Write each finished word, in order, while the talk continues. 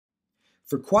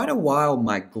For quite a while,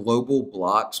 my global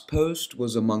blocks post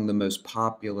was among the most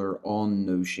popular on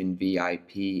Notion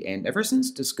VIP, and ever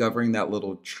since discovering that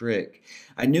little trick,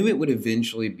 I knew it would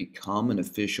eventually become an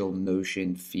official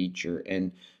Notion feature,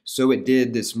 and so it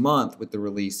did this month with the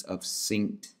release of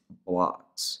synced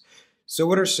blocks. So,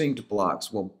 what are synced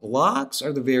blocks? Well, blocks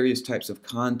are the various types of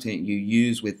content you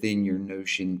use within your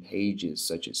Notion pages,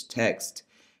 such as text,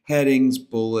 headings,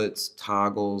 bullets,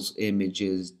 toggles,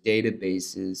 images,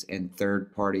 databases, and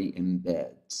third-party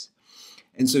embeds.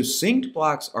 And so synced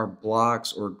blocks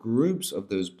or groups of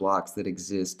those blocks that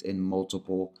exist in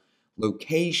multiple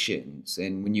locations.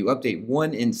 And when you update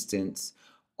one instance,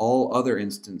 all other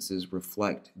instances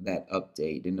reflect that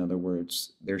update. In other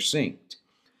words, they're synced.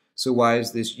 So why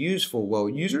is this useful? Well,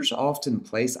 users often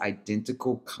place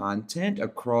identical content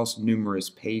across numerous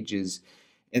pages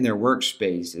in their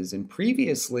workspaces, and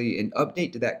previously an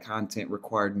update to that content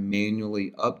required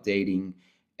manually updating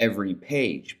every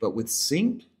page. But with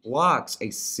synced blocks, a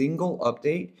single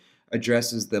update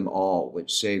addresses them all,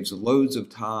 which saves loads of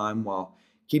time while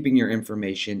keeping your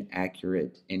information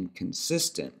accurate and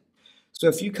consistent. So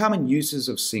a few common uses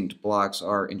of synced blocks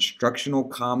are instructional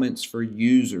comments for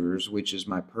users, which is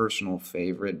my personal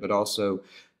favorite, but also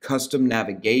custom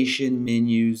navigation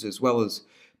menus, as well as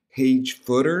page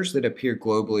footers that appear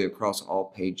globally across all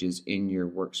pages in your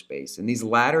workspace. And these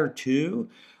latter two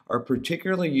are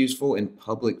particularly useful in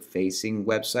public-facing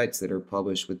websites that are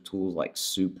published with tools like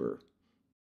Super.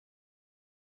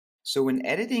 So when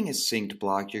editing a synced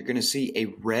block, you're going to see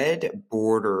a red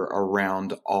border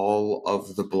around all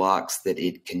of the blocks that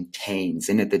it contains.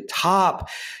 And at the top,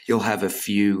 you'll have a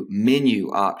few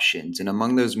menu options. And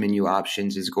among those menu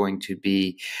options is going to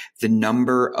be the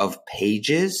number of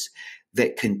pages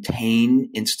that contain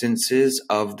instances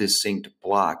of the synced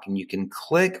block. And you can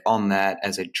click on that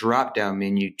as a drop-down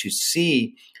menu to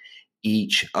see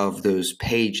each of those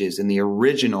pages. And the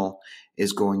original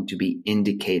is going to be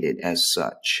indicated as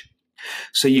such.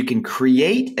 So you can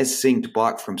create a synced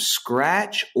block from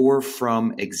scratch or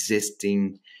from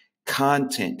existing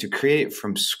content. To create it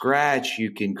from scratch,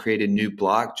 you can create a new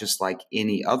block just like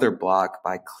any other block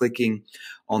by clicking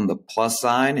on the plus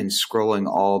sign and scrolling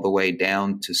all the way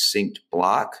down to synced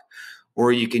block.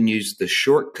 Or you can use the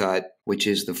shortcut, which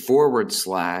is the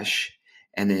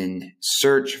 / and then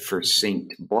search for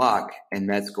synced block, and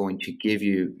that's going to give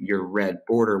you your red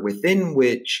border within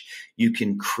which you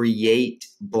can create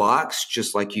blocks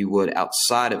just like you would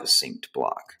outside of a synced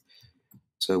block.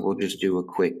 So we'll just do a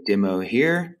quick demo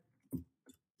here.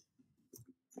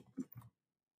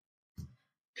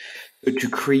 So to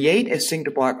create a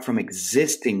synced block from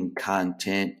existing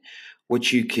content,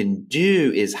 what you can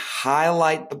do is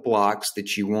highlight the blocks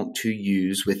that you want to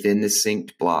use within the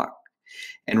synced block.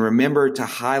 And remember to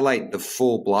highlight the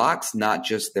full blocks, not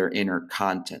just their inner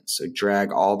content. So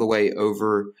drag all the way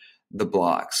over the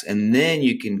blocks. And then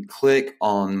you can click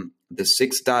on the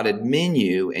 6-dotted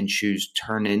menu and choose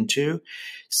Turn Into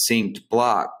Synced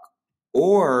Block.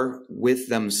 Or with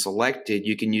them selected,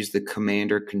 you can use the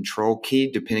Command or Control key,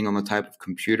 depending on the type of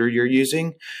computer you're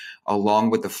using, along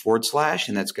with the /,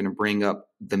 and that's going to bring up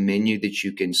the menu that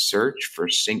you can search for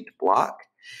synced block.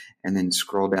 And then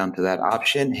scroll down to that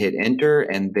option, hit enter,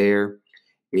 and there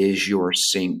is your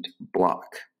synced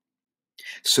block.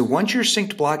 So once your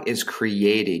synced block is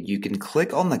created, you can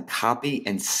click on the copy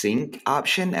and sync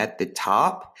option at the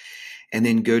top, and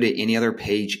then go to any other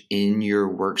page in your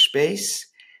workspace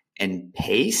and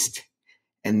paste,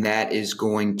 and that is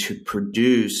going to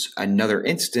produce another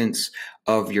instance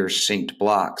of your synced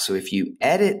block. So if you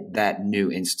edit that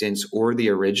new instance or the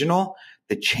original,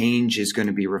 the change is going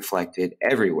to be reflected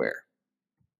everywhere.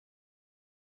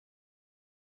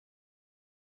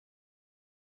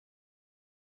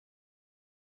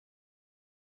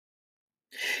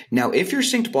 Now, if your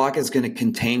synced block is going to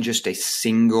contain just a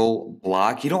single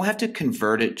block, you don't have to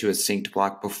convert it to a synced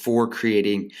block before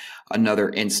creating another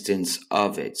instance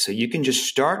of it. So you can just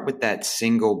start with that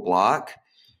single block,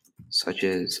 such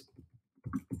as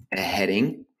a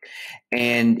heading.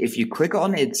 And if you click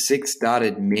on its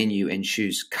 6-dotted menu and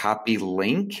choose Copy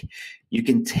Link, you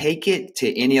can take it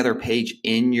to any other page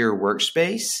in your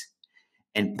workspace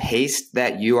and paste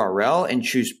that URL and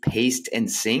choose Paste and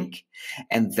Sync.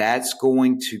 And that's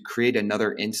going to create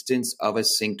another instance of a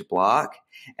synced block.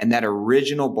 And that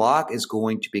original block is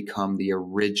going to become the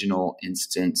original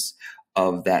instance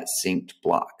of that synced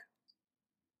block.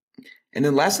 And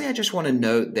then lastly, I just want to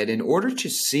note that in order to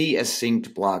see a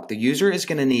synced block, the user is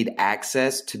going to need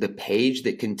access to the page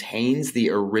that contains the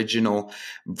original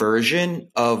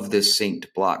version of the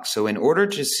synced block. So in order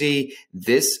to see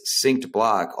this synced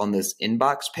block on this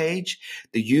inbox page,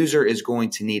 the user is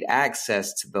going to need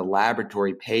access to the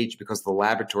laboratory page because the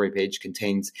laboratory page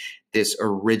contains this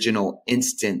original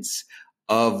instance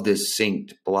of the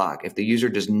synced block. If the user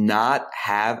does not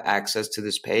have access to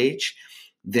this page,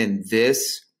 then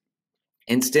this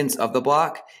instance of the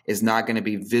block is not going to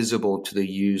be visible to the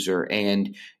user,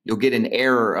 and you'll get an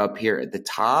error up here at the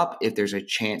top if there's a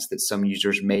chance that some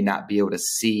users may not be able to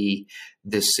see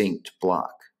the synced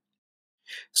block.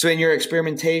 So in your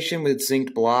experimentation with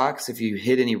synced blocks, if you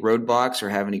hit any roadblocks or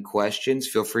have any questions,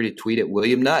 feel free to tweet at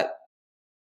William Nutt.